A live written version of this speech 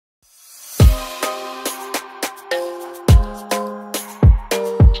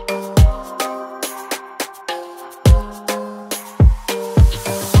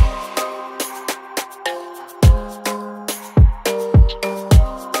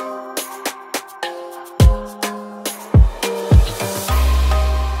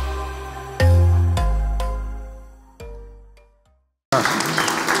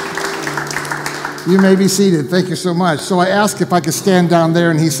You may be seated. Thank you so much. So I asked if I could stand down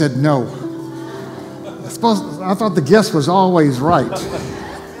there, and he said no. I thought the guest was always right.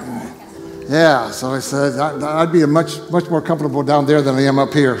 Yeah, so I said I'd be much more comfortable down there than I am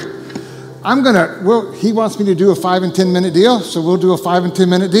up here. He wants me to do a 5 and 10 minute deal, so we'll do a 5 and 10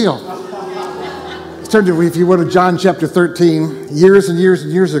 minute deal. Let's turn to, if you would, to John chapter 13. Years and years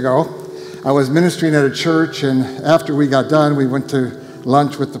and years ago, I was ministering at a church, and after we got done, we went to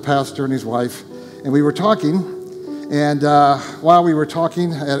lunch with the pastor and his wife, and we were talking, and while we were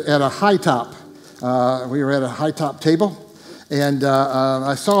talking at a high top, we were at a high top table, and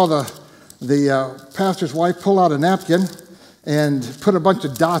I saw the pastor's wife pull out a napkin and put a bunch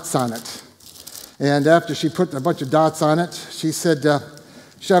of dots on it. And after she put a bunch of dots on it, she said,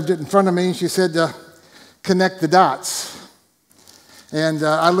 shoved it in front of me, and she said, connect the dots. And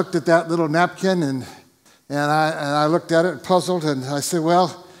I looked at that little napkin, and I looked at it, puzzled, and I said,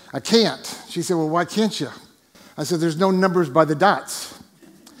 well, I can't. She said, well, why can't you? I said, there's no numbers by the dots.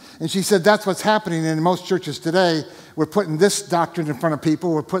 And she said, that's what's happening in most churches today. We're putting this doctrine in front of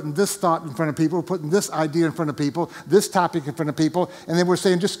people. We're putting this thought in front of people. We're putting this idea in front of people, this topic in front of people. And then we're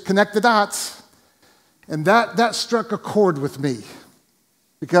saying, just connect the dots. And that struck a chord with me,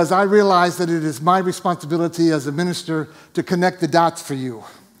 because I realized that it is my responsibility as a minister to connect the dots for you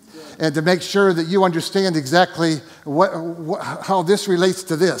and to make sure that you understand exactly how this relates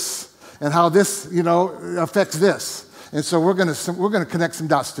to this and how this, affects this. And so we're going to connect some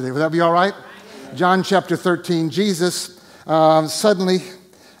dots today. Would that be all right? John chapter 13, Jesus suddenly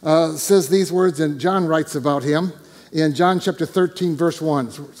says these words, and John writes about him in John chapter 13, verse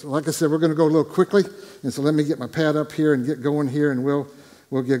 1. So like I said, we're going to go a little quickly, and so let me get my pad up here and get going here, and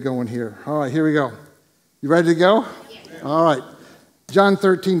we'll get going here. All right, here we go. You ready to go? Yeah. All right. John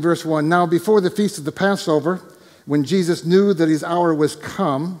 13, verse 1. Now before the feast of the Passover, when Jesus knew that his hour was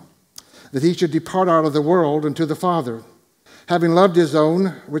come, that he should depart out of the world unto the Father, having loved his own,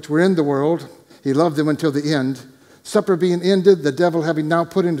 which were in the world, he loved them until the end. Supper being ended, the devil having now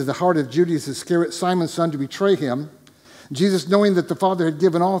put into the heart of Judas Iscariot, Simon's son, to betray him, Jesus, knowing that the Father had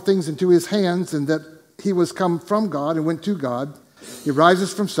given all things into his hands, and that he was come from God and went to God, he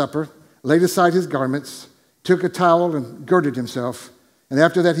rises from supper, laid aside his garments, took a towel and girded himself, and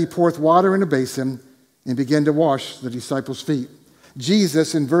after that he poureth water in a basin and began to wash the disciples' feet.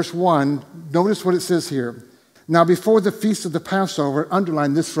 Jesus, in verse 1, notice what it says here. Now before the feast of the Passover,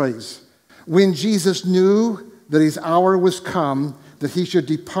 underline this phrase, when Jesus knew that his hour was come, that he should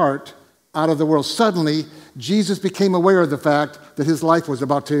depart out of the world. Suddenly, Jesus became aware of the fact that his life was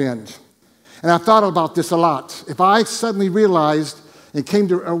about to end. And I've thought about this a lot. If I suddenly realized and came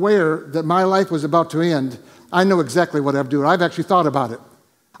to aware that my life was about to end, I know exactly what I'd do. I've actually thought about it.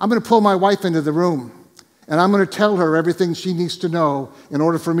 I'm going to pull my wife into the room, and I'm going to tell her everything she needs to know in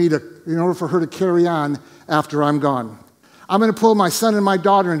order for her to carry on after I'm gone. I'm going to pull my son and my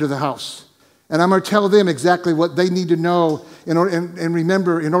daughter into the house, and I'm going to tell them exactly what they need to know and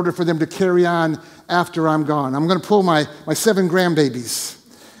remember in order for them to carry on after I'm gone. I'm going to pull my 7 grandbabies.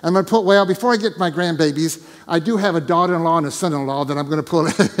 I'm going to pull, well, before I get my grandbabies, I do have a daughter-in-law and a son-in-law that I'm going to pull.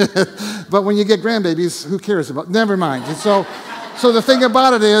 But when you get grandbabies, who cares about? Never mind. And so the thing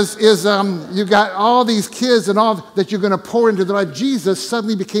about it is you've got all these kids and all that you're going to pour into their life. Jesus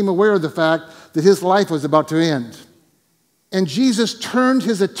suddenly became aware of the fact that his life was about to end. And Jesus turned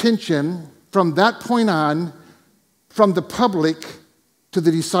his attention from that point on, from the public to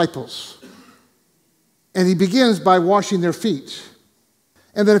the disciples. And he begins by washing their feet.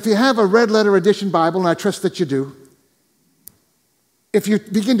 And then if you have a red letter edition Bible, and I trust that you do, if you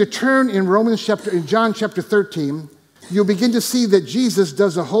begin to turn in John chapter 13, you'll begin to see that Jesus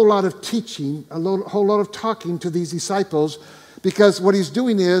does a whole lot of teaching, whole lot of talking to these disciples, because what he's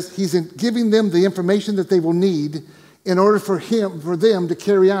doing is he's giving them the information that they will need in order for them to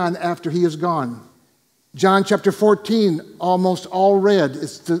carry on after he is gone. John chapter 14, almost all read.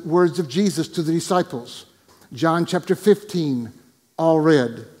 It's the words of Jesus to the disciples. John chapter 15, all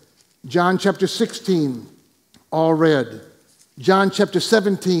read. John chapter 16, all read. John chapter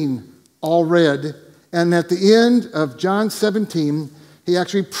 17, all read. And at the end of John 17, he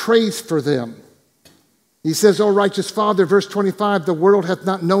actually prays for them. He says, O righteous Father, verse 25, the world hath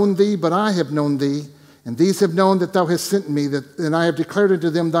not known thee, but I have known thee. And these have known that thou hast sent me, and I have declared unto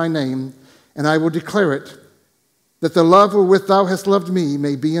them thy name, and I will declare it, that the love wherewith thou hast loved me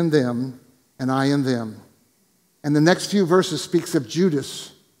may be in them, and I in them. And the next few verses speaks of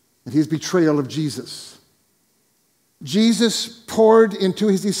Judas and his betrayal of Jesus. Jesus poured into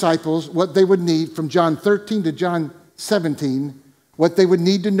his disciples what they would need from John 13 to John 17, what they would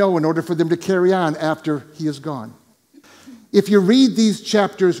need to know in order for them to carry on after he is gone. If you read these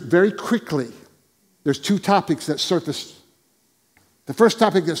chapters very quickly, there's two topics that surface. The first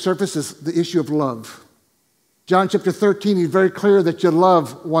topic that surfaces is the issue of love. John chapter 13, he's very clear that you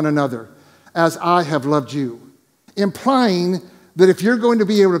love one another as I have loved you, implying that if you're going to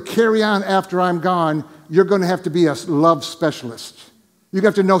be able to carry on after I'm gone, you're going to have to be a love specialist. You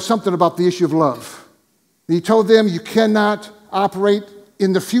have to know something about the issue of love. And he told them you cannot operate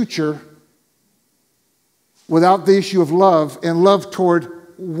in the future without the issue of love and love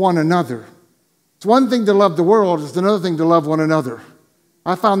toward one another. It's one thing to love the world, it's another thing to love one another.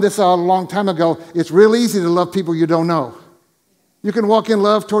 I found this out a long time ago. It's real easy to love people you don't know. You can walk in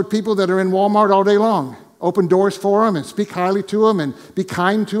love toward people that are in Walmart all day long. Open doors for them and speak highly to them and be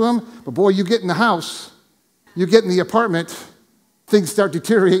kind to them. But boy, you get in the house, you get in the apartment, things start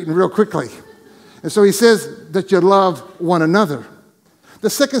deteriorating real quickly. And so he says that you love one another. The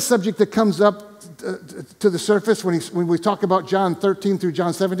second subject that comes up to the surface when we talk about John 13 through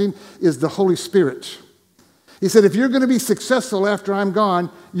John 17 is the Holy Spirit. He said, if you're going to be successful after I'm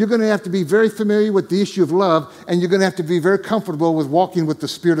gone, you're going to have to be very familiar with the issue of love, and you're going to have to be very comfortable with walking with the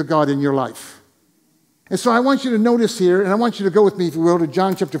Spirit of God in your life. And so I want you to notice here, and I want you to go with me, if you will, to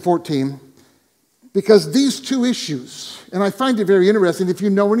John chapter 14, because these two issues, and I find it very interesting, if you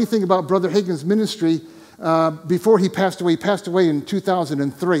know anything about Brother Hagin's ministry, before he passed away in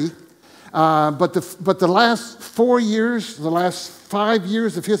 2003, but the last 4 years, the last 5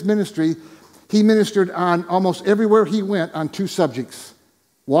 years of his ministry, he ministered on almost everywhere he went on two subjects,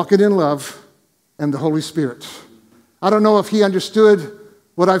 walking in love and the Holy Spirit. I don't know if he understood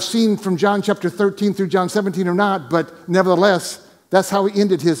what I've seen from John chapter 13 through John 17 or not, but nevertheless, that's how he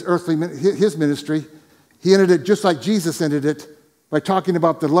ended his ministry. He ended it just like Jesus ended it, by talking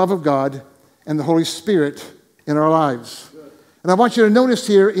about the love of God and the Holy Spirit in our lives. And I want you to notice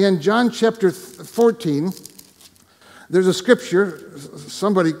here in John chapter 14, there's a scripture,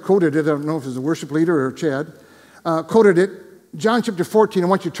 somebody quoted it, I don't know if it's a worship leader or Chad, quoted it. John chapter 14, I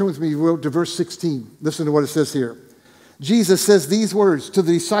want you to turn with me, if you will, to verse 16. Listen to what it says here. Jesus says these words to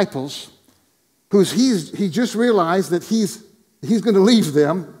the disciples, he just realized that he's going to leave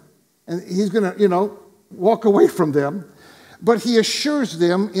them, and he's going to, walk away from them. But he assures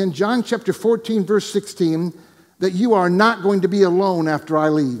them in John chapter 14, verse 16, that you are not going to be alone after I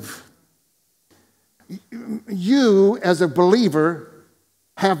leave. You, as a believer,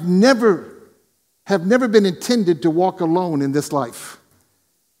 have never been intended to walk alone in this life.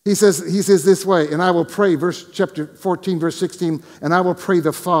 He says this way, and I will pray, chapter 14, verse 16, and I will pray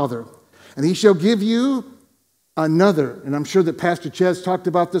the Father, and he shall give you another, and I'm sure that Pastor Chaz talked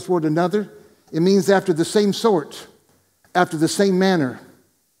about this word another. It means after the same sort, after the same manner,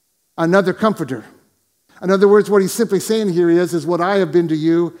 another comforter. In other words, what he's simply saying here is what I have been to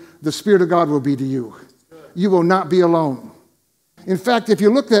you, the Spirit of God will be to you. You will not be alone. In fact, if you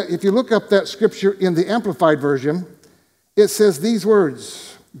look up that scripture in the Amplified Version, it says these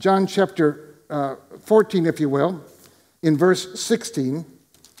words, John chapter 14, if you will, in verse 16,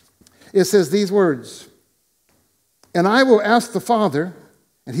 it says these words, and I will ask the Father,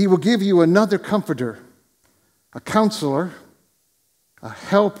 and he will give you another comforter, a counselor, a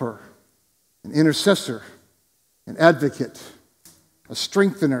helper, an intercessor, an advocate, a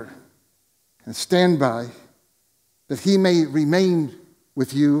strengthener, and standby, that he may remain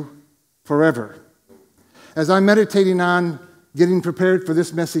with you forever. As I'm meditating on getting prepared for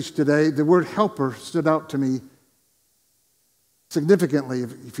this message today, the word helper stood out to me significantly,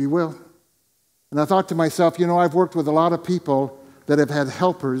 if you will. And I thought to myself, I've worked with a lot of people that have had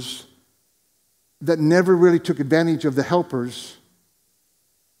helpers that never really took advantage of the helpers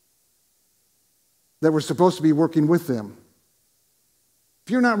that were supposed to be working with them.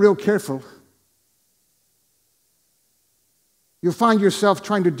 If you're not real careful, you'll find yourself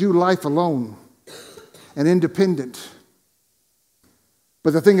trying to do life alone and independent.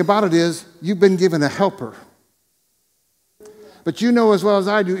 But the thing about it is, you've been given a helper. But you know as well as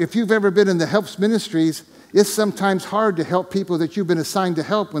I do, if you've ever been in the helps ministries, it's sometimes hard to help people that you've been assigned to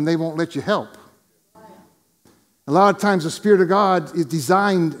help when they won't let you help. A lot of times the Spirit of God is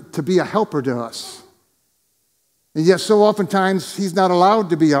designed to be a helper to us. And yet so oftentimes he's not allowed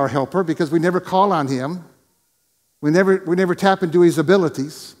to be our helper because we never call on him. We never tap into his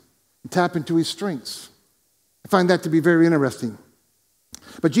abilities and tap into his strengths. I find that to be very interesting.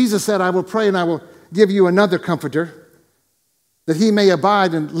 But Jesus said, I will pray and I will give you another comforter, that he may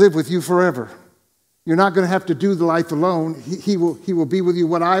abide and live with you forever. You're not going to have to do the life alone. He will be with you.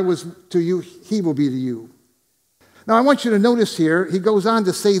 What I was to you, he will be to you. Now, I want you to notice here, he goes on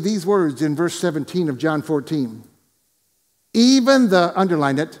to say these words in verse 17 of John 14. Even the,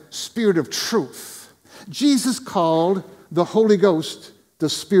 underline it, Spirit of truth. Jesus called the Holy Ghost the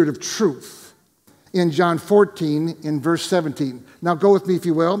Spirit of truth. in John 14 in verse 17. Now go with me, if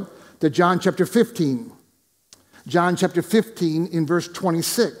you will, to John chapter 15. John chapter 15 in verse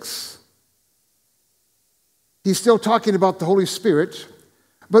 26. He's still talking about the Holy Spirit.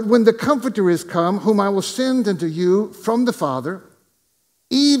 But when the Comforter is come, whom I will send unto you from the Father,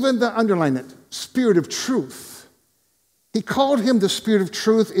 even the, underline it, Spirit of truth. He called him the Spirit of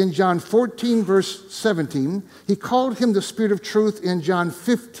truth in John 14, verse 17. He called him the Spirit of truth in John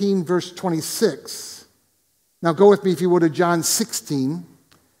 15, verse 26. Now go with me, if you would, to John 16.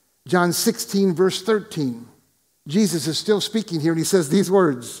 John 16, verse 13. Jesus is still speaking here, and he says these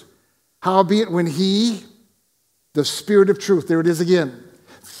words, howbeit when he, the Spirit of truth, there it is again.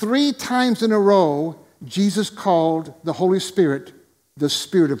 3 times in a row, Jesus called the Holy Spirit the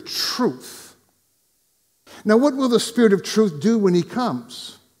Spirit of truth. Now, what will the Spirit of truth do when he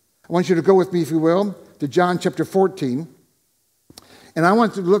comes? I want you to go with me, if you will, to John chapter 14. And I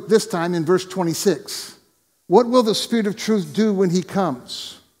want to look this time in verse 26. What will the Spirit of truth do when he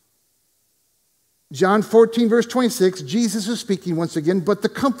comes? John 14, verse 26, Jesus is speaking once again, but the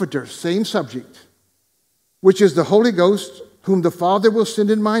Comforter, same subject, which is the Holy Ghost, whom the Father will send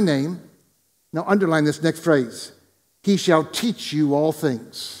in my name. Now underline this next phrase. He shall teach you all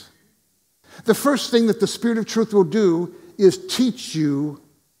things. The first thing that the Spirit of truth will do is teach you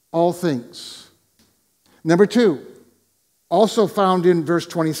all things. Number 2, also found in verse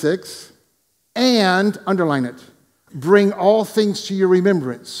 26, and, underline it, bring all things to your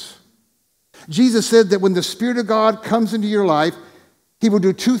remembrance. Jesus said that when the Spirit of God comes into your life, he will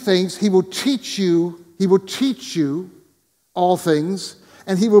do 2 things. He will teach you all things,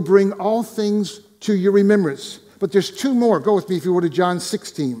 and he will bring all things to your remembrance. But there's 2 more. Go with me, if you will, to John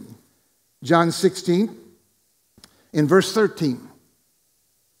 16. John 16, in verse 13.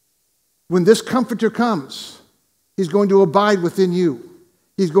 When this Comforter comes, he's going to abide within you.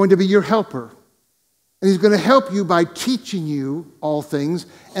 He's going to be your helper. And he's going to help you by teaching you all things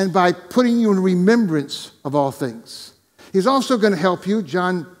and by putting you in remembrance of all things. He's also going to help you,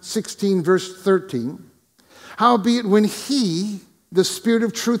 John 16, verse 13. Howbeit when he, the Spirit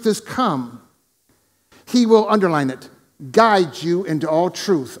of truth, is come, he will, underline it, guide you into all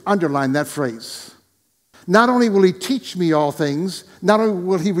truth. Underline that phrase. Not only will he teach me all things, not only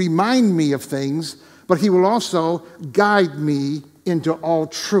will he remind me of things, but he will also guide me into all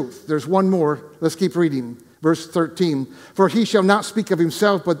truth. There's one more. Let's keep reading. Verse 13. For he shall not speak of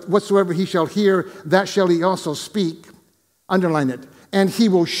himself, but whatsoever he shall hear, that shall he also speak. Underline it. And he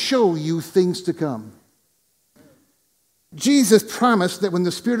will show you things to come. Jesus promised that when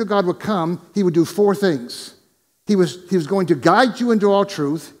the Spirit of God would come, he would do 4 things. He was going to guide you into all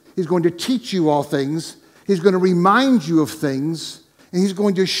truth. He's going to teach you all things. He's going to remind you of things. And he's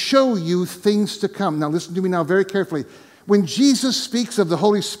going to show you things to come. Now listen to me now very carefully. When Jesus speaks of the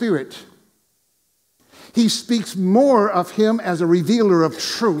Holy Spirit, he speaks more of him as a revealer of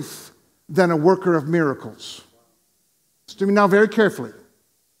truth than a worker of miracles. Listen to me now very carefully.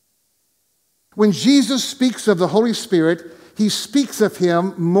 When Jesus speaks of the Holy Spirit, he speaks of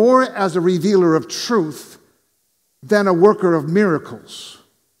him more as a revealer of truth than a worker of miracles.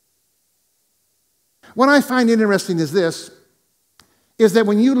 What I find interesting is this, is that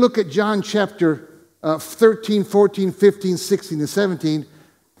when you look at John chapter 13, 14, 15, 16, and 17,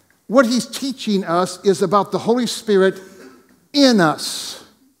 what he's teaching us is about the Holy Spirit in us.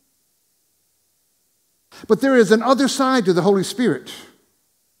 But there is another side to the Holy Spirit,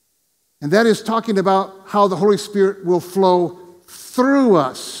 and that is talking about how the Holy Spirit will flow through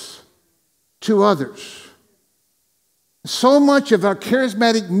us to others. So much of our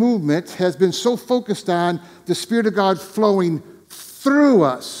charismatic movement has been so focused on the Spirit of God flowing through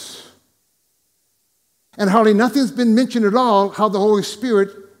us. And hardly nothing's been mentioned at all how the Holy Spirit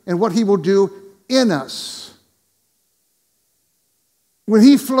and what he will do in us. When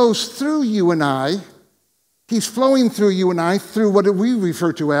he flows through you and I, he's flowing through you and I through what we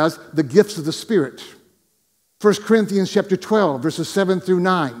refer to as the gifts of the Spirit. 1 Corinthians chapter 12, verses 7 through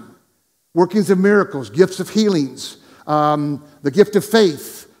 9. Workings of miracles, gifts of healings, the gift of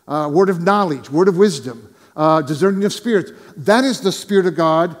faith, word of knowledge, word of wisdom, discerning of spirits. That is the Spirit of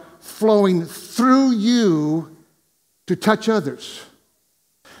God flowing through you to touch others.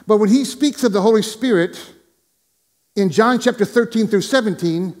 But when he speaks of the Holy Spirit, in John chapter 13 through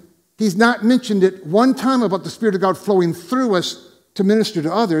 17, he's not mentioned it one time about the Spirit of God flowing through us to minister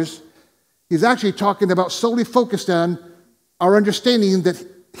to others. He's actually talking about solely focused on our understanding that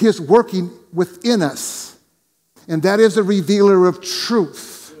he's working within us. And that is a revealer of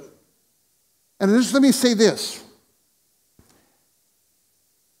truth. And just let me say this.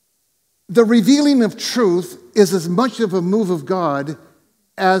 The revealing of truth is as much of a move of God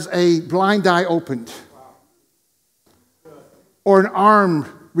as a blind eye opened or an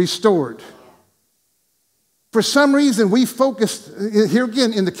arm restored. For some reason, we focused, here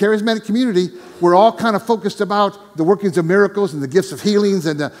again, in the charismatic community, we're all kind of focused about the workings of miracles and the gifts of healings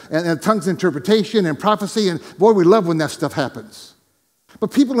and tongues of interpretation and prophecy, and boy, we love when that stuff happens.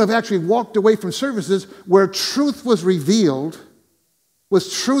 But people have actually walked away from services where truth was revealed,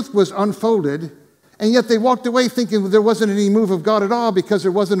 truth was unfolded, and yet they walked away thinking there wasn't any move of God at all because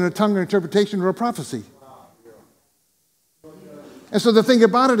there wasn't a tongue or interpretation or a prophecy. And so the thing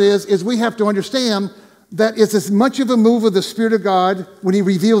about it is we have to understand that it's as much of a move of the Spirit of God when He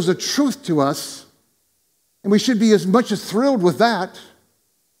reveals the truth to us, and we should be as much as thrilled with that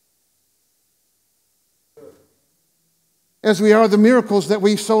as we are the miracles that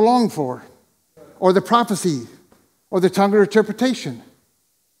we so long for, or the prophecy, or the tongue or interpretation.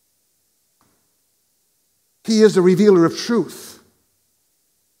 He is the revealer of truth.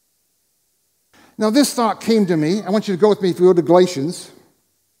 Now this thought came to me. I want you to go with me, if you will, to Galatians.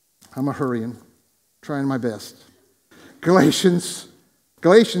 I'm a-hurrying. Trying my best. Galatians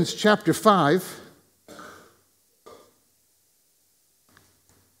chapter 5.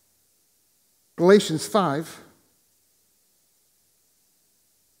 Galatians 5.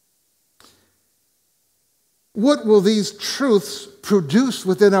 What will these truths produce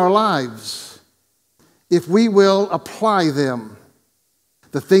within our lives if we will apply them?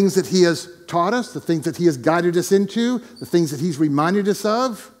 The things that He has taught us, the things that He has guided us into, the things that He's reminded us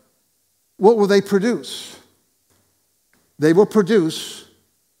of. What will they produce? They will produce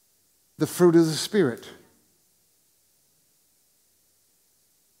the fruit of the Spirit.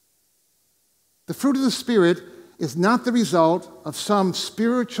 The fruit of the Spirit is not the result of some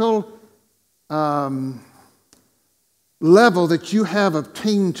spiritual level that you have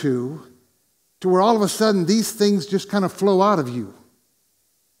obtained to where all of a sudden these things just kind of flow out of you.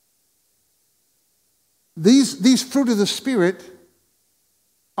 These fruit of the Spirit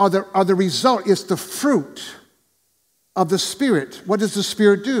are the result. It's the fruit of the Spirit. What does the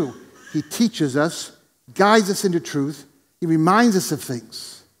Spirit do? He teaches us, guides us into truth. He reminds us of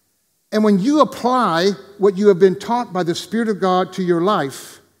things. And when you apply what you have been taught by the Spirit of God to your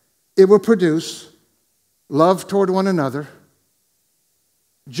life, it will produce love toward one another,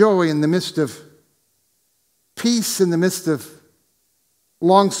 joy in the midst of peace, in the midst of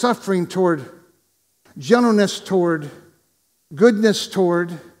long-suffering toward gentleness toward goodness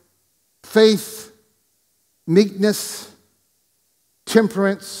toward faith, meekness,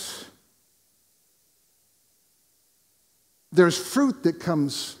 temperance. There's fruit that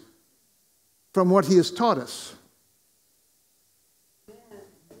comes from what He has taught us.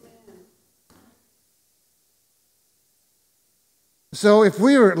 So if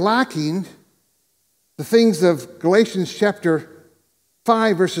we are lacking the things of Galatians chapter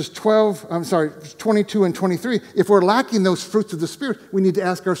 5 verses 22 and 23, if we're lacking those fruits of the Spirit, we need to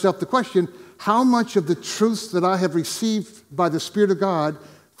ask ourselves the question, how much of the truths that I have received by the Spirit of God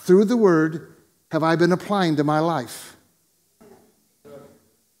through the Word have I been applying to my life?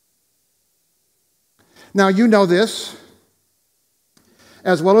 Now, you know this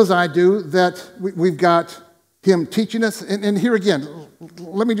as well as I do, that we've got Him teaching us. And here again,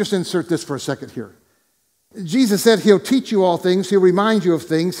 let me just insert this for a second here. Jesus said He'll teach you all things, He'll remind you of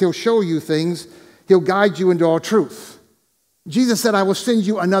things, He'll show you things, He'll guide you into all truth. Jesus said, I will send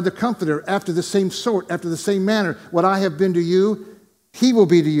you another comforter after the same sort, after the same manner. What I have been to you, He will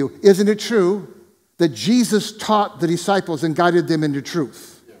be to you. Isn't it true that Jesus taught the disciples and guided them into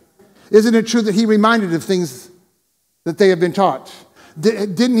truth? Isn't it true that He reminded of things that they have been taught?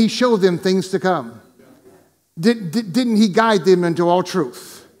 Didn't He show them things to come? Didn't He guide them into all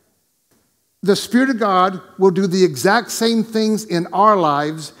truth? The Spirit of God will do the exact same things in our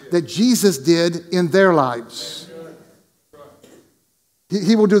lives that Jesus did in their lives.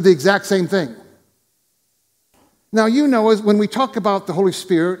 He will do the exact same thing. Now, you know, when we talk about the Holy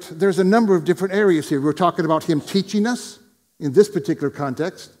Spirit, there's a number of different areas here. We're talking about Him teaching us in this particular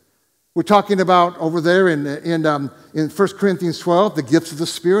context. We're talking about over there in 1 Corinthians 12, the gifts of the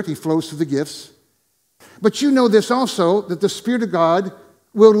Spirit. He flows through the gifts. But you know this also, that the Spirit of God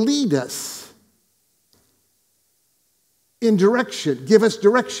will lead us in direction, give us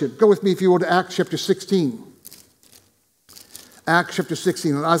direction. Go with me, if you will, to Acts chapter 16. Acts chapter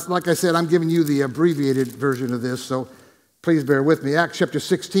 16. Like I said, I'm giving you the abbreviated version of this, so please bear with me. Acts chapter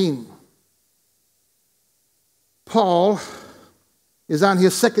 16. Paul is on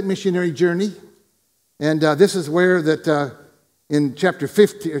his second missionary journey, and this is where that in chapter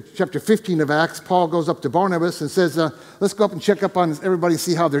 15 of Acts, Paul goes up to Barnabas and says, let's go up and check up on everybody,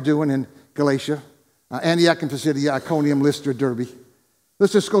 see how they're doing in Galatia. Antioch and Pisidia, Iconium, Lystra, Derbe.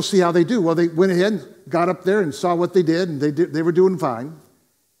 Let's just go see how they do. Well, they went ahead and got up there and saw what they did, and they were doing fine.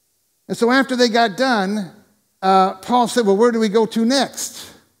 And so after they got done, Paul said, well, where do we go to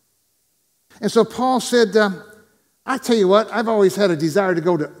next? And so Paul said, I tell you what, I've always had a desire to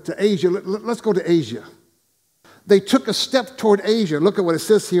go to Asia. Let's go to Asia. They took a step toward Asia. Look at what it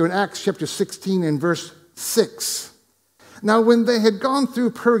says here in Acts chapter 16 and verse 6. Now, when they had gone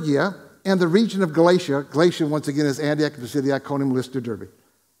through Phrygia and the region of Galatia, Galatia once again is Antioch, Pisidia, Iconium, Lystra, Derbe,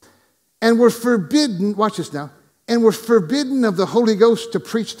 and were forbidden, watch this now, and were forbidden of the Holy Ghost to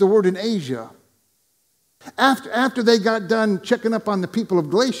preach the word in Asia. After they got done checking up on the people of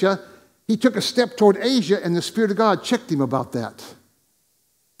Galatia, he took a step toward Asia, and the Spirit of God checked him about that.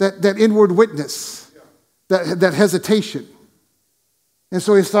 That inward witness, that hesitation. And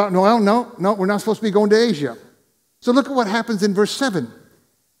so he thought, no, we're not supposed to be going to Asia. So look at what happens in verse 7.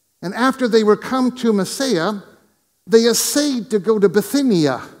 And after they were come to Messiah, they essayed to go to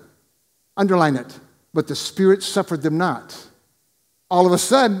Bithynia. Underline it. But the Spirit suffered them not. All of a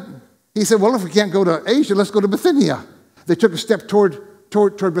sudden, he said, well, if we can't go to Asia, let's go to Bithynia. They took a step toward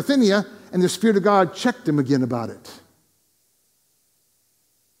Bithynia, and the Spirit of God checked them again about it.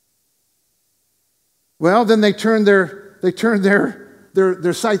 Well, then they turned their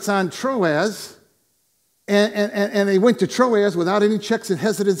sights on Troas, and they went to Troas without any checks and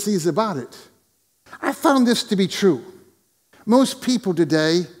hesitancies about it. I found this to be true. Most people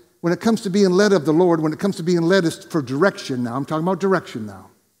today, when it comes to being led of the Lord, when it comes to being led is for direction now. I'm talking about direction now.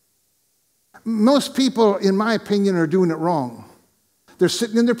 Most people, in my opinion, are doing it wrong. They're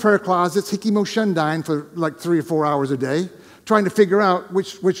sitting in their prayer closets, hickey-mo shundying for like 3 or 4 hours a day, trying to figure out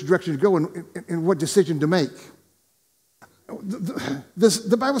which direction to go and what decision to make.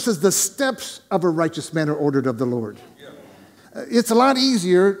 The Bible says the steps of a righteous man are ordered of the Lord. It's a lot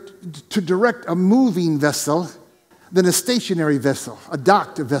easier to direct a moving vessel than a stationary vessel, a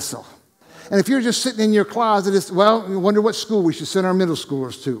docked vessel. And if you're just sitting in your closet, it's, well, you wonder what school we should send our middle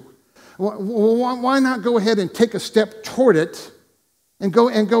schoolers to. Why not go ahead and take a step toward it and go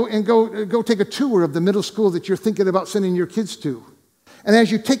take a tour of the middle school that you're thinking about sending your kids to? And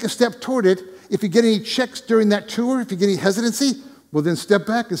as you take a step toward it, if you get any checks during that tour, if you get any hesitancy, well, then step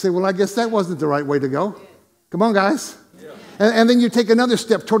back and say, well, I guess that wasn't the right way to go. Come on, guys. Yeah. And then you take another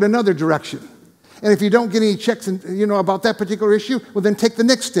step toward another direction. And if you don't get any checks about that particular issue, well, then take the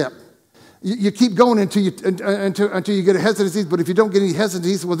next step. You keep going until you get a hesitancy, but if you don't get any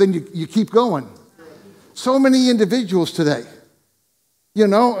hesitancies, well, then you keep going. So many individuals today,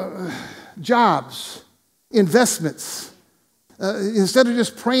 jobs, investments, instead of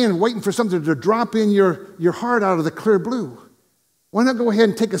just praying and waiting for something to drop in your heart out of the clear blue, why not go ahead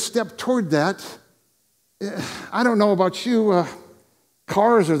and take a step toward that? I don't know about you.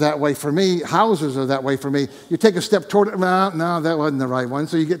 Cars are that way for me. Houses are that way for me. You take a step toward it. No, that wasn't the right one.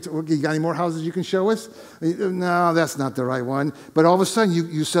 So you got any more houses you can show us? No, that's not the right one. But all of a sudden,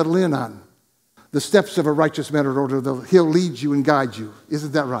 you settle in on the steps of a righteous man are ordered. He'll lead you and guide you.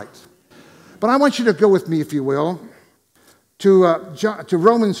 Isn't that right? But I want you to go with me, if you will, to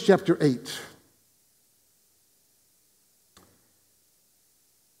Romans chapter 8.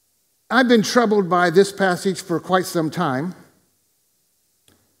 I've been troubled by this passage for quite some time.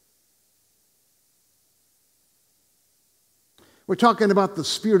 We're talking about the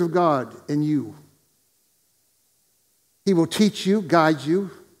Spirit of God in you. He will teach you, guide you.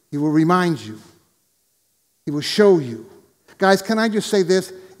 He will remind you. He will show you. Guys, can I just say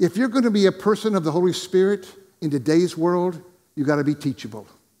this? If you're going to be a person of the Holy Spirit in today's world, you've got to be teachable.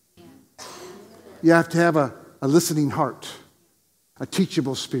 You have to have a listening heart, a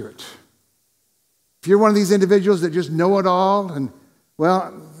teachable spirit. If you're one of these individuals that just know it all, and,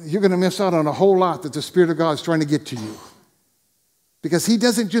 well, you're going to miss out on a whole lot that the Spirit of God is trying to get to you. Because he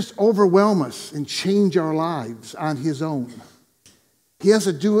doesn't just overwhelm us and change our lives on his own. He has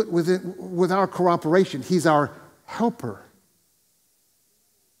to do it with our cooperation. He's our helper.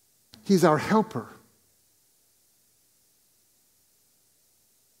 He's our helper.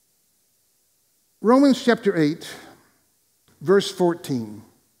 Romans chapter 8, verse 14.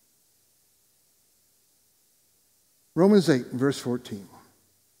 Romans 8, verse 14.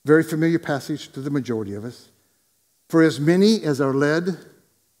 Very familiar passage to the majority of us. For as many as are led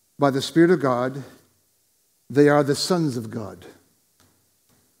by the Spirit of God, they are the sons of God.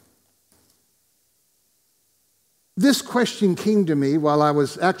 This question came to me while I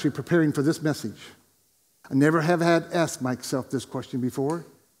was actually preparing for this message. I never have had asked myself this question before,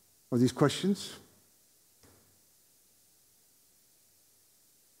 or these questions.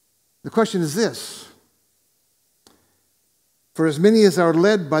 The question is this. For as many as are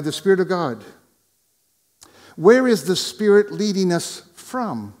led by the Spirit of God, where is the Spirit leading us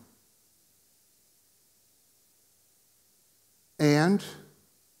from? And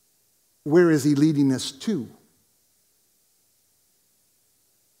where is he leading us to?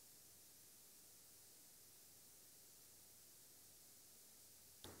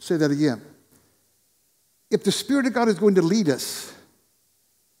 Say that again. If the Spirit of God is going to lead us,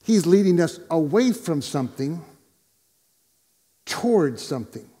 he's leading us away from something towards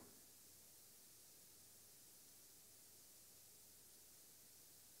something.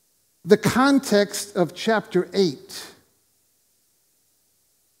 The context of chapter 8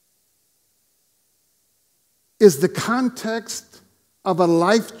 is the context of a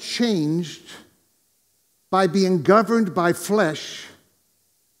life changed by being governed by flesh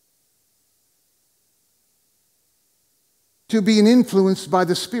to being influenced by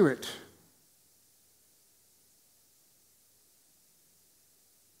the Spirit.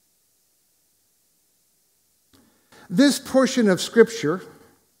 This portion of Scripture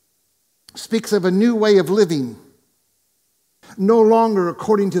speaks of a new way of living, no longer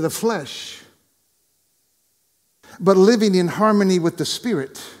according to the flesh, but living in harmony with the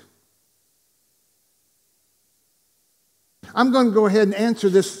Spirit. I'm going to go ahead and answer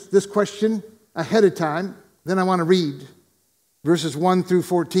this question ahead of time. Then I want to read verses 1 through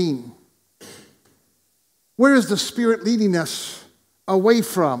 14. Where is the Spirit leading us away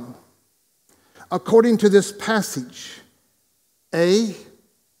from? According to this passage, A,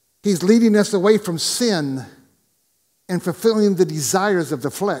 he's leading us away from sin and fulfilling the desires of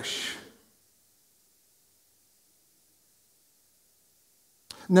the flesh.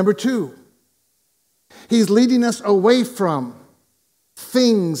 Number 2, he's leading us away from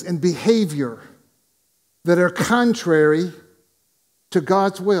things and behavior that are contrary to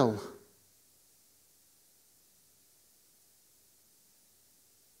God's will.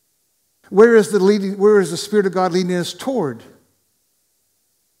 Where is the Spirit of God leading us toward?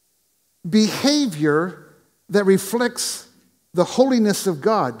 Behavior that reflects the holiness of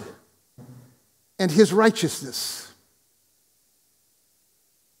God and his righteousness.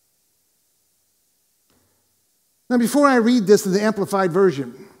 Now, before I read this in the Amplified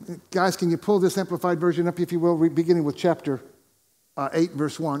Version, guys, can you pull this Amplified Version up, if you will, beginning with chapter 8,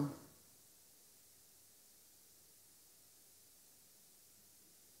 verse 1.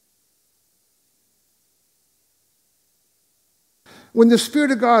 When the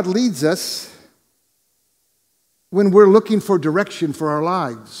Spirit of God leads us, when we're looking for direction for our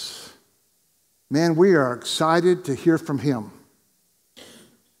lives, man, we are excited to hear from him.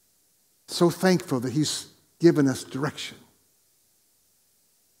 So thankful that he's given us direction.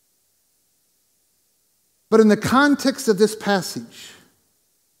 But in the context of this passage,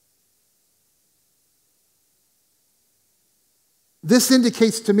 this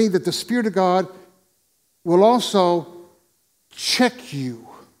indicates to me that the Spirit of God will also check you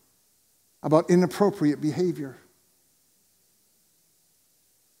about inappropriate behavior.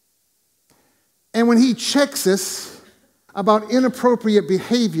 And when he checks us about inappropriate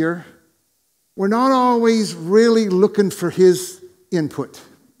behavior, we're not always really looking for his input.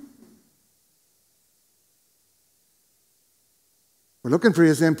 We're looking for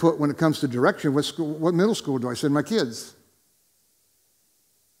his input when it comes to direction. What middle school do I send my kids?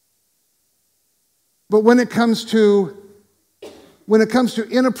 But when it comes to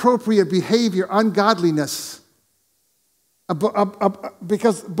inappropriate behavior, ungodliness,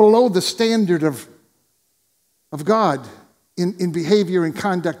 because below the standard of God in behavior and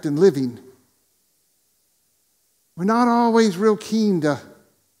conduct and living, we're not always real keen to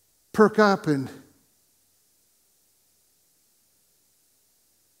perk up and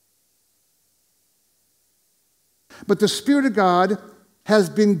but the Spirit of God has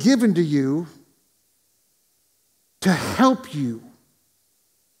been given to you to help you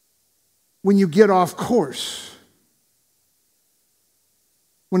when you get off course,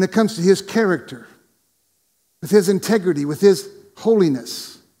 when it comes to his character, with his integrity, with his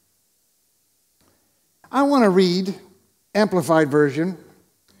holiness. I want to read Amplified Version,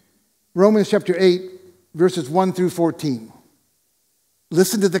 Romans chapter 8, verses 1 through 14.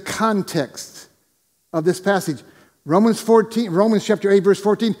 Listen to the context of this passage. Romans chapter 8, verse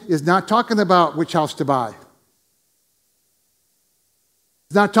 14 is not talking about which house to buy.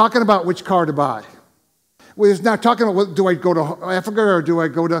 It's not talking about which car to buy. It's not talking about, do I go to Africa or do I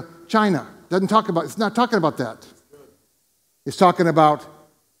go to China? It's not talking about that. It's talking about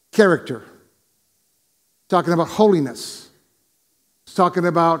character. It's talking about holiness. It's talking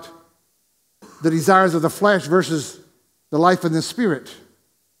about the desires of the flesh versus the life in the Spirit.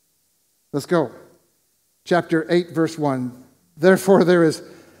 Let's go. Chapter 8, verse 1. Therefore there is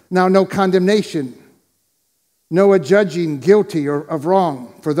now no condemnation no adjudging guilty or of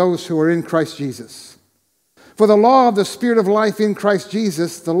wrong for those who are in Christ Jesus. For the law of the Spirit of life in Christ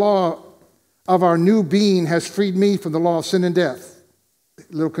Jesus, the law of our new being, has freed me from the law of sin and death.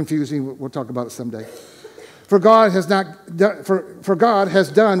 A little confusing. We'll talk about it someday. For God has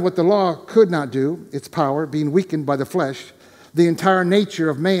done what the law could not do, its power being weakened by the flesh, the entire nature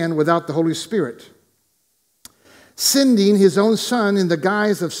of man without the Holy Spirit. Sending his own Son in the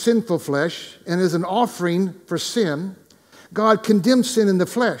guise of sinful flesh and as an offering for sin, God condemned sin in the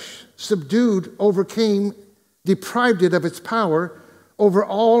flesh, subdued, overcame, deprived it of its power over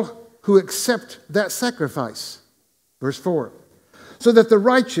all who accept that sacrifice. Verse 4. So that the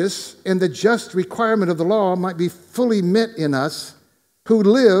righteous and the just requirement of the law might be fully met in us, who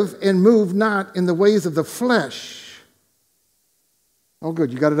live and move not in the ways of the flesh. Oh,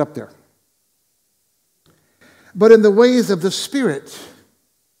 good, you got it up there. But in the ways of the Spirit.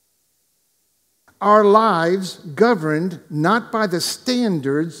 Our lives governed not by the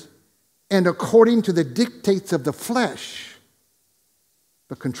standards and according to the dictates of the flesh,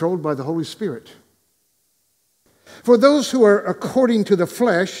 but controlled by the Holy Spirit. For those who are according to the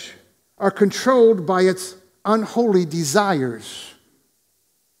flesh are controlled by its unholy desires,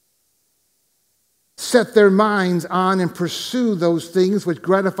 set their minds on and pursue those things which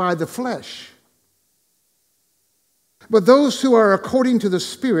gratify the flesh. But those who are according to the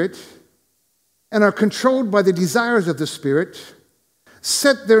Spirit and are controlled by the desires of the Spirit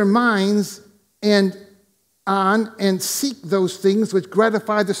set their minds on and seek those things which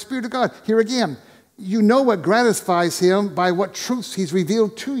gratify the Spirit of God. Here again, you know what gratifies him by what truths he's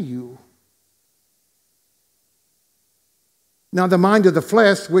revealed to you. Now the mind of the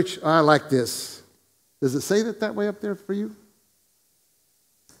flesh, which I like this. Does it say that way up there for you?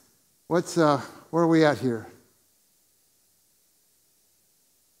 Where are we at here?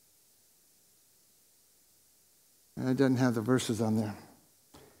 It doesn't have the verses on there.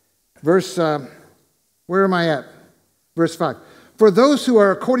 Where am I at? Verse 5. For those who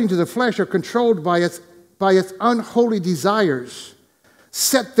are according to the flesh are controlled by its unholy desires,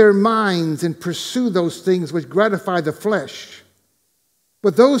 set their minds and pursue those things which gratify the flesh.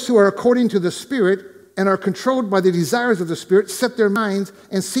 But those who are according to the Spirit and are controlled by the desires of the Spirit set their minds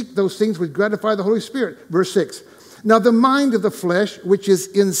and seek those things which gratify the Holy Spirit. Verse 6. Now the mind of the flesh, which is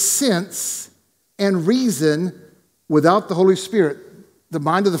in sense and reason without the Holy Spirit. The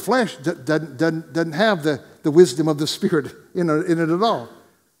mind of the flesh doesn't have the wisdom of the Spirit in it at all.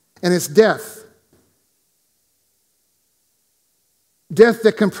 And it's death. Death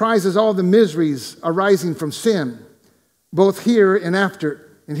that comprises all the miseries arising from sin, both here and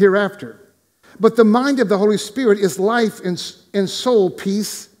hereafter. But the mind of the Holy Spirit is life and soul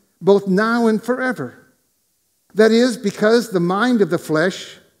peace, both now and forever. That is because the mind of the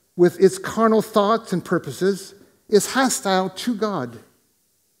flesh, with its carnal thoughts and purposes, is hostile to God.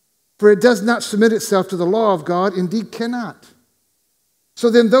 For it does not submit itself to the law of God, indeed cannot. So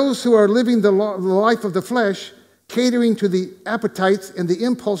then those who are living the life of the flesh, catering to the appetites and the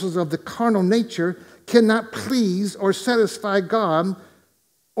impulses of the carnal nature, cannot please or satisfy God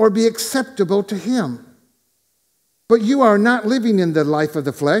or be acceptable to him. But you are not living in the life of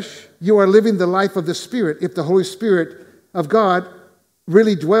the flesh. You are living the life of the Spirit, if the Holy Spirit of God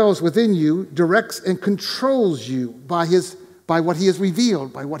really dwells within you, directs and controls you by what he has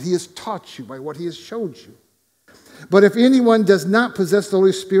revealed, by what he has taught you, by what he has showed you. But if anyone does not possess the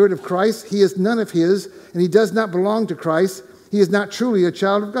Holy Spirit of Christ, he is none of his, and he does not belong to Christ, he is not truly a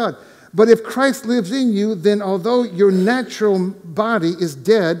child of God. But if Christ lives in you, then although your natural body is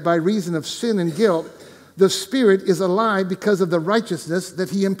dead by reason of sin and guilt, the Spirit is alive because of the righteousness that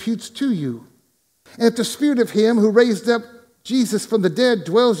he imputes to you. And if the Spirit of him who raised up Jesus from the dead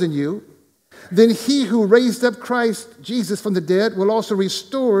dwells in you, then he who raised up Christ Jesus from the dead will also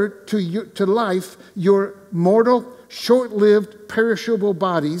restore to life your mortal, short-lived, perishable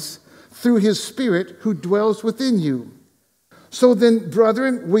bodies through his Spirit who dwells within you. So then,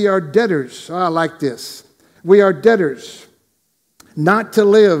 brethren, we are debtors. I like this. We are debtors, not to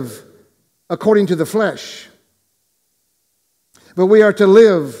live according to the flesh, but we are to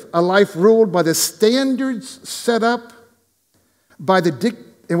live a life ruled by the standards set up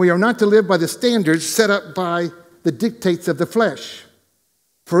and we are not to live by the standards set up by the dictates of the flesh.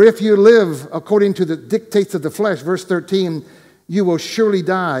 For if you live according to the dictates of the flesh, verse 13, you will surely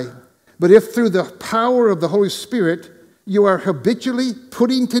die. But if through the power of the Holy Spirit you are habitually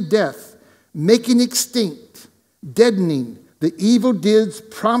putting to death, making extinct, deadening the evil deeds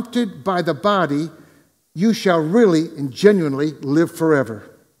prompted by the body, you shall really and genuinely live forever.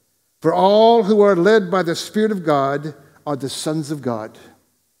 For all who are led by the Spirit of God are the sons of God.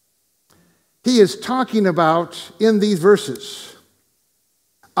 He is talking about, in these verses,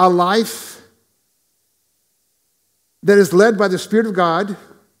 a life that is led by the Spirit of God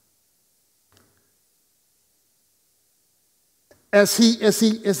as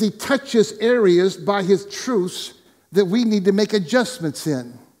he touches areas by his truths that we need to make adjustments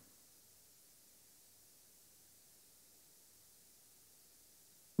in.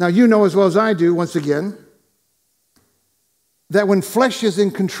 Now, you know as well as I do, once again, that when flesh is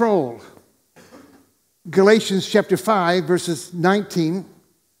in control, Galatians chapter 5, verses 19,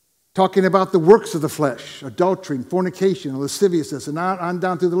 talking about the works of the flesh, adultery, fornication, lasciviousness, and on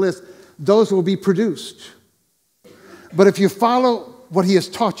down through the list, those will be produced. But if you follow what he has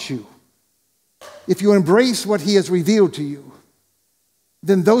taught you, if you embrace what he has revealed to you,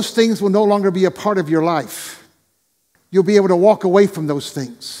 then those things will no longer be a part of your life. You'll be able to walk away from those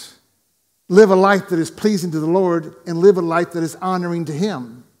things, live a life that is pleasing to the Lord, and live a life that is honoring to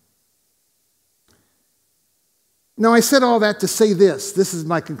him. Now, I said all that to say this. This is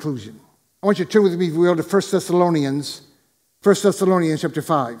my conclusion. I want you to turn with me, if you will, to 1 Thessalonians chapter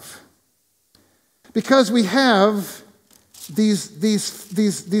 5. Because we have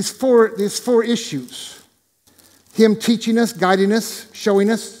these four issues. Him teaching us, guiding us, showing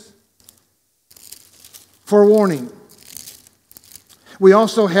us, forewarning. We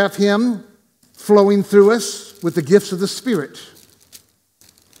also have him flowing through us with the gifts of the Spirit.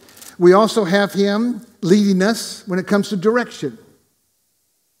 We also have him leading us when it comes to direction.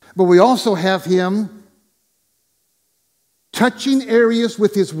 But we also have him touching areas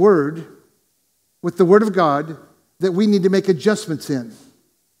with his word, with the word of God, that we need to make adjustments in.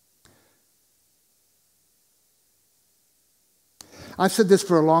 I've said this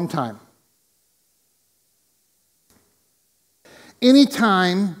for a long time.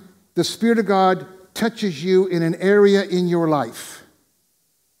 Anytime the Spirit of God touches you in an area in your life,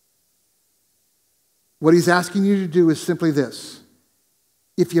 what he's asking you to do is simply this.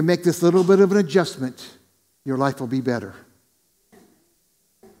 If you make this little bit of an adjustment, your life will be better.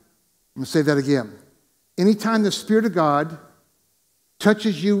 I'm going to say that again. Anytime the Spirit of God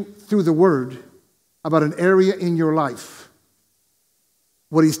touches you through the Word about an area in your life,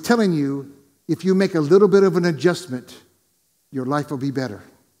 what he's telling you, if you make a little bit of an adjustment, your life will be better.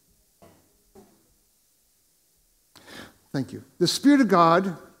 Thank you. The Spirit of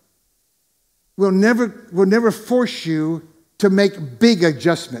God will never force you to make big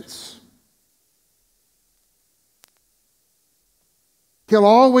adjustments. He'll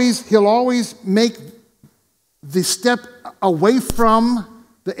always make the step away from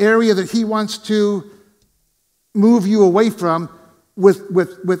the area that he wants to move you away from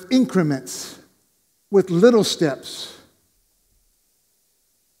with increments, with little steps.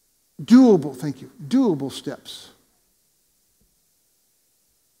 Doable steps.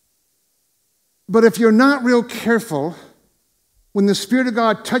 But if you're not real careful, when the Spirit of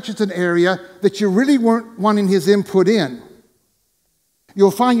God touches an area that you really weren't wanting his input in,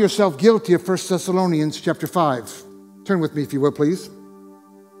 you'll find yourself guilty of 1 Thessalonians chapter 5. Turn with me, if you will, please.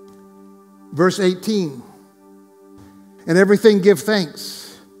 Verse 18. "In everything give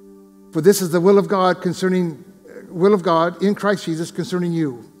thanks, for this is the will of God in Christ Jesus concerning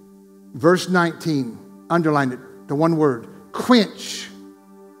you." Verse 19, underline it, the one word, quench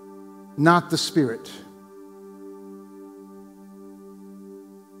not the Spirit.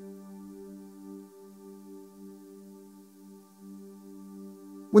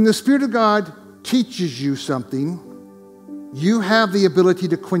 When the Spirit of God teaches you something, you have the ability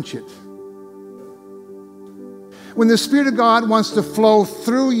to quench it. When the Spirit of God wants to flow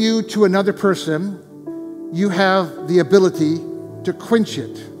through you to another person, you have the ability to quench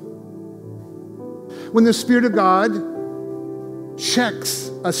it. When the Spirit of God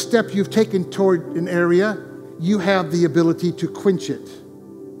checks a step you've taken toward an area, you have the ability to quench it.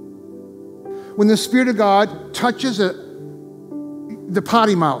 When the Spirit of God touches the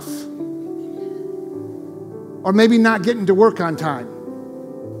potty mouth, or maybe not getting to work on time,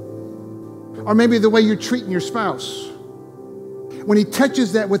 or maybe the way you're treating your spouse, when he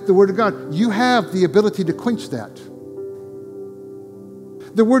touches that with the Word of God, you have the ability to quench that.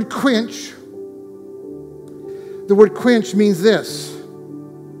 The word quench means this.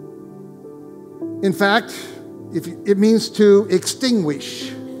 In fact, it means to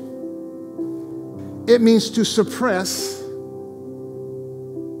extinguish. It means to suppress.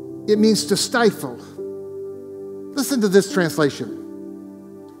 It means to stifle. Listen to this translation.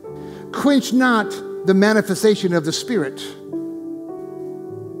 Quench not the manifestation of the Spirit.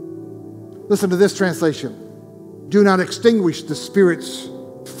 Listen to this translation. Do not extinguish the Spirit's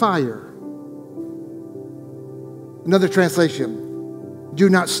fire. Another translation. Do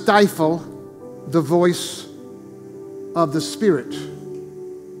not stifle the voice of the Spirit.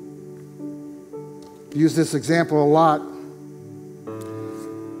 Use this example a lot.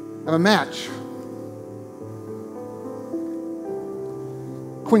 Of a match.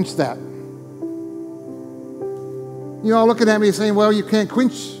 Quench that. You all looking at me saying, well, you can't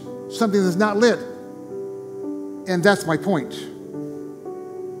quench something that's not lit. And that's my point.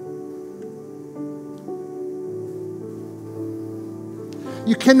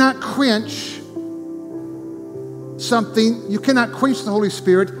 You cannot quench something, you cannot quench the Holy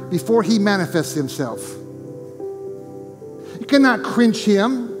Spirit before he manifests himself. You cannot quench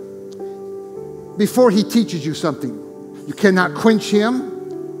him before he teaches you something. You cannot quench him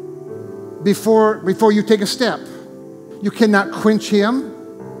before you take a step. You cannot quench him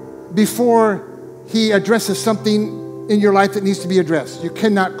before he addresses something in your life that needs to be addressed. You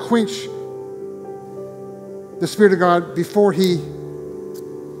cannot quench the Spirit of God before he,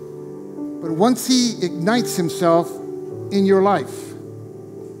 but once he ignites himself in your life.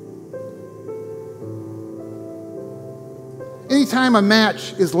 Anytime a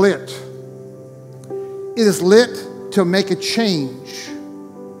match is lit, it is lit to make a change.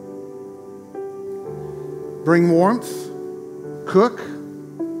 Bring warmth, cook.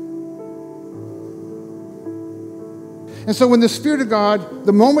 And so when the Spirit of God,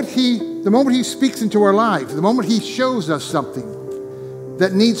 the moment he speaks into our lives, the moment he shows us something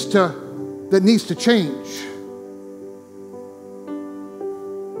that needs to change,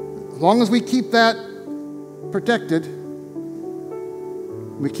 as long as we keep that protected,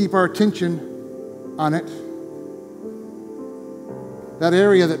 we keep our attention on it, that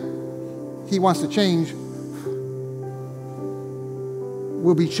area that he wants to change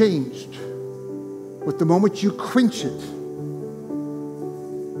will be changed. But the moment you quench it,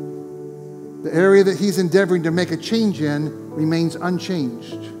 the area that he's endeavoring to make a change in remains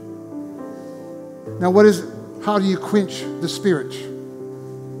unchanged. Now how do you quench the Spirit?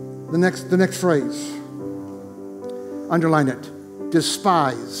 The next phrase. Underline it.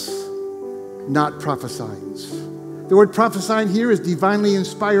 Despise, not prophesies. The word prophesying here is divinely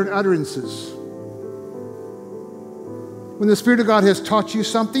inspired utterances. When the Spirit of God has taught you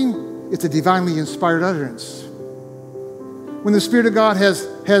something, it's a divinely inspired utterance. When the Spirit of God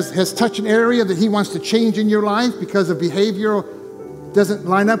has touched an area that he wants to change in your life because of behavior doesn't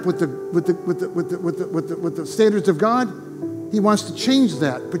line up with the standards of God, he wants to change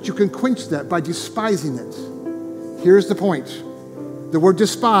that, but you can quench that by despising it. Here's the point. The word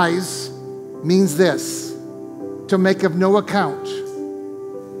despise means this: to make of no account.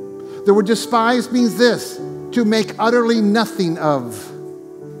 The word despise means this: to make utterly nothing of.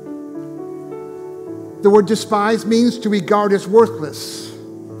 The word despise means to regard as worthless.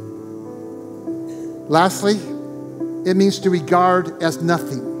 Lastly, it means to regard as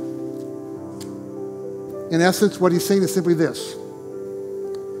nothing. In essence, what he's saying is simply this: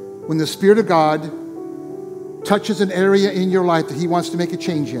 when the Spirit of God touches an area in your life that he wants to make a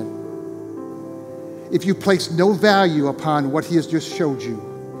change in, if you place no value upon what he has just showed you,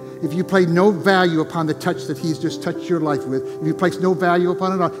 if you place no value upon the touch that he's just touched your life with, if you place no value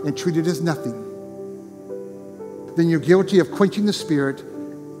upon it all and treat it as nothing, then you're guilty of quenching the Spirit,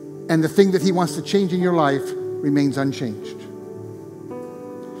 and the thing that he wants to change in your life remains unchanged.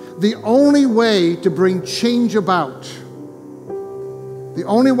 The only way to bring change about,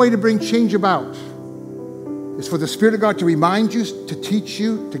 is for the Spirit of God to remind you, to teach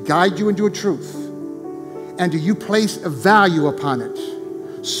you, to guide you into a truth. And do you place a value upon it?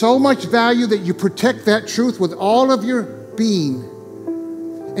 So much value that you protect that truth with all of your being,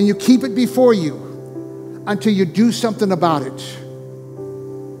 and you keep it before you until you do something about it.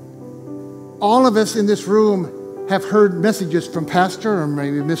 All of us in this room have heard messages from Pastor, or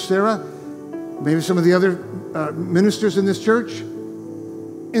maybe Miss Sarah, maybe some of the other ministers in this church,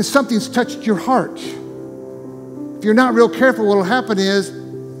 and something's touched your heart. If you're not real careful, what will happen is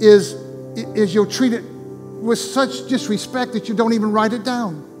you'll treat it with such disrespect that you don't even write it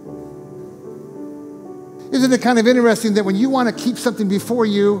down. Isn't it kind of interesting that when you want to keep something before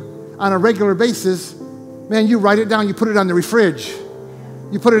you on a regular basis, man, you write it down, you put it on the fridge,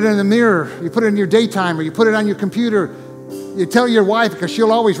 you put it in the mirror, you put it in your daytime, or you put it on your computer. You tell your wife, because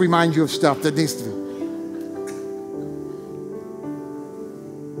she'll always remind you of stuff that needs to be.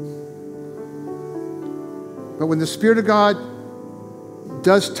 But when the Spirit of God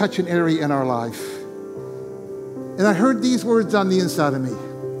does touch an area in our life, and I heard these words on the inside of me,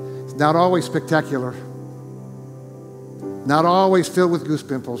 it's not always spectacular, not always filled with goose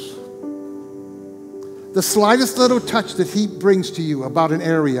pimples. The slightest little touch that he brings to you about an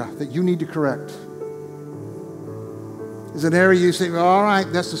area that you need to correct is an area you say, well, all right,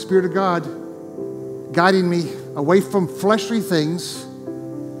 that's the Spirit of God. guiding me away from fleshly things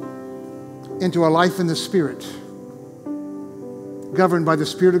into a life in the Spirit, governed by the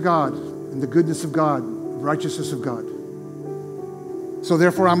Spirit of God and the goodness of God, righteousness of God. So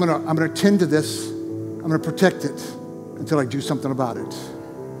therefore, I'm gonna tend to this. I'm gonna protect it until I do something about it.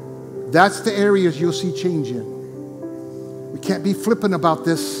 That's the areas you'll see change in. We can't be flippant about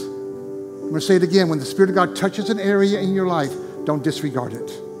this. I'm gonna say it again. When the Spirit of God touches an area in your life, don't disregard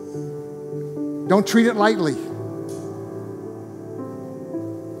it. Don't treat it lightly.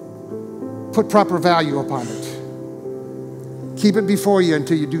 Put proper value upon it. Keep it before you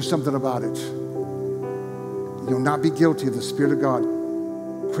until you do something about it. You'll not be guilty of the Spirit of God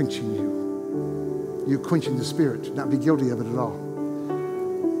quenching you. You quenching the Spirit, not be guilty of it at all.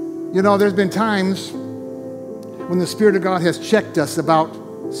 You know, there's been times when the Spirit of God has checked us about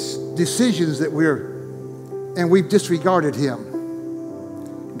decisions that we've disregarded Him.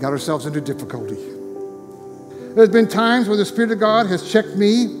 Got ourselves into difficulty. There's been times where the Spirit of God has checked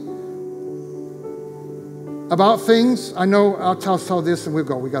me about things. I know I'll tell this and we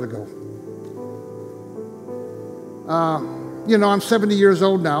got to go. You know, I'm 70 years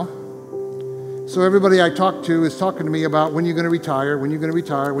old now. So everybody I talk to is talking to me about when you're going to retire, when you're going to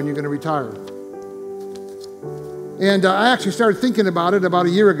retire, when you're going to retire. And I actually started thinking about it about a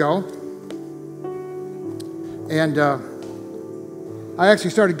year ago. And I actually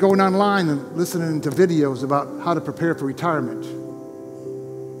started going online and listening to videos about how to prepare for retirement.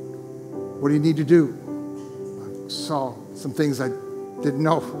 What do you need to do? I saw some things I didn't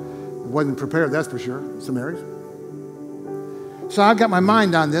know. I wasn't prepared, that's for sure, in some areas. So I got my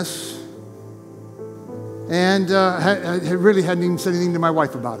mind on this, and I really hadn't even said anything to my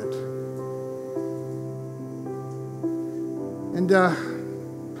wife about it. And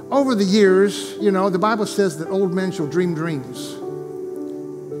over the years, you know, the Bible says that old men shall dream dreams.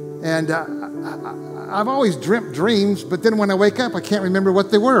 And I've always dreamt dreams, but then when I wake up, I can't remember what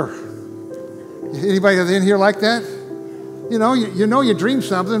they were. Anybody in here like that? You know you dreamed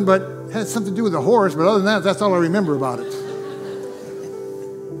something, but it had something to do with a horse, but other than that, that's all I remember about it.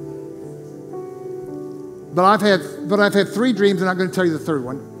 But I've had 3 dreams, and I'm not going to tell you the third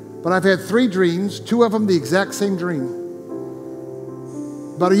one. But I've had 3 dreams, 2 of them the exact same dream.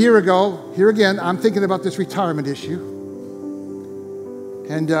 About a year ago, here again, I'm thinking about this retirement issue.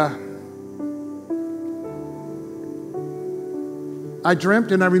 And I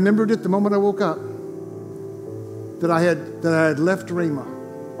dreamt, and I remembered it the moment I woke up, that I had left Rhema.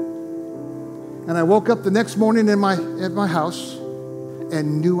 And I woke up the next morning at my house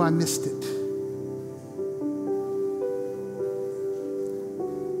and knew I missed it.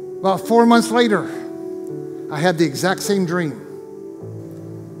 About 4 months later, I had the exact same dream.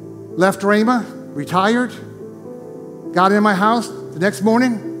 Left Rhema, retired, got in my house. The next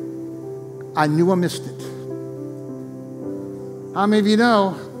morning, I knew I missed it. How many of you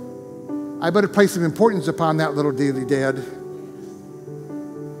know, I better place some importance upon that little daily dad?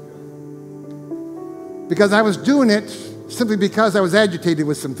 Because I was doing it simply because I was agitated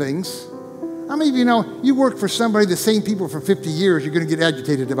with some things. How many of you know, you work for somebody, the same people for 50 years, you're going to get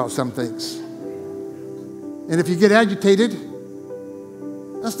agitated about some things. And if you get agitated,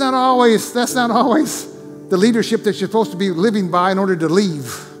 that's not always the leadership that you're supposed to be living by in order to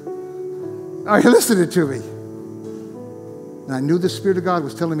leave. Are you listening to me? And I knew the Spirit of God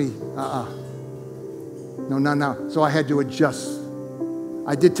was telling me, no. So I had to adjust.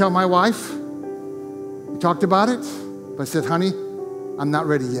 I did tell my wife. We talked about it. But I said, honey, I'm not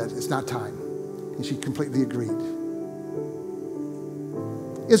ready yet. It's not time. And she completely agreed.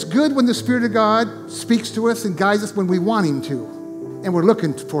 It's good when the Spirit of God speaks to us and guides us when we want Him to. And we're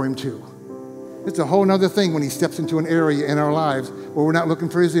looking for Him to. It's a whole other thing when He steps into an area in our lives where we're not looking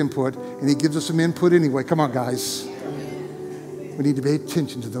for His input, and He gives us some input anyway. Come on, guys. We need to pay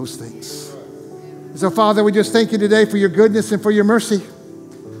attention to those things. So, Father, we just thank You today for Your goodness and for Your mercy.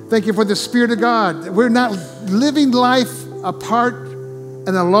 Thank You for the Spirit of God. We're not living life apart and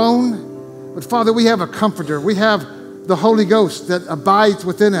alone, but, Father, we have a comforter. We have the Holy Ghost that abides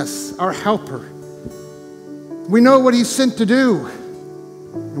within us, our helper. We know what He's sent to do.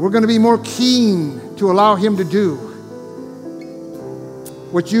 And we're going to be more keen to allow Him to do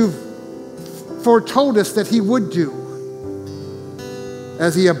what You've foretold us that He would do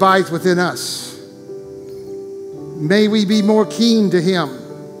as He abides within us. May we be more keen to Him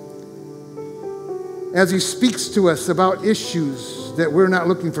as He speaks to us about issues that we're not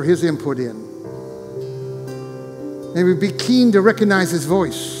looking for His input in. May we be keen to recognize His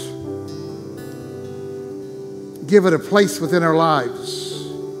voice. Give it a place within our lives.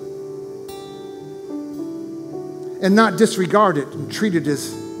 And not disregard it and treat it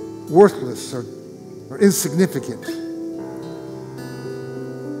as worthless or or insignificant.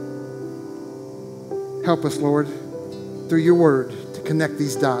 Help us, Lord, through your word to connect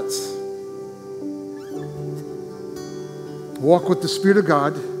these dots. Walk with the Spirit of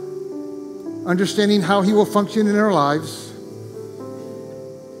God, understanding how he will function in our lives.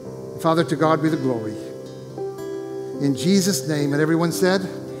 Father, to God be the glory. In Jesus' name, and everyone said,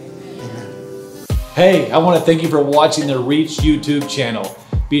 amen. Hey, I want to thank you for watching the Reach YouTube channel.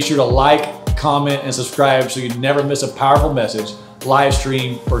 Be sure to like, comment, and subscribe so you never miss a powerful message, live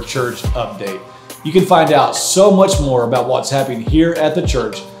stream, or church update. You can find out so much more about what's happening here at the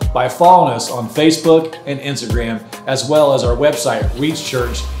church by following us on Facebook and Instagram, as well as our website,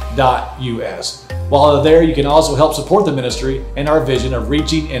 reachchurch.us. While there, you can also help support the ministry and our vision of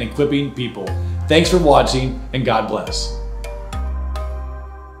reaching and equipping people. Thanks for watching, and God bless.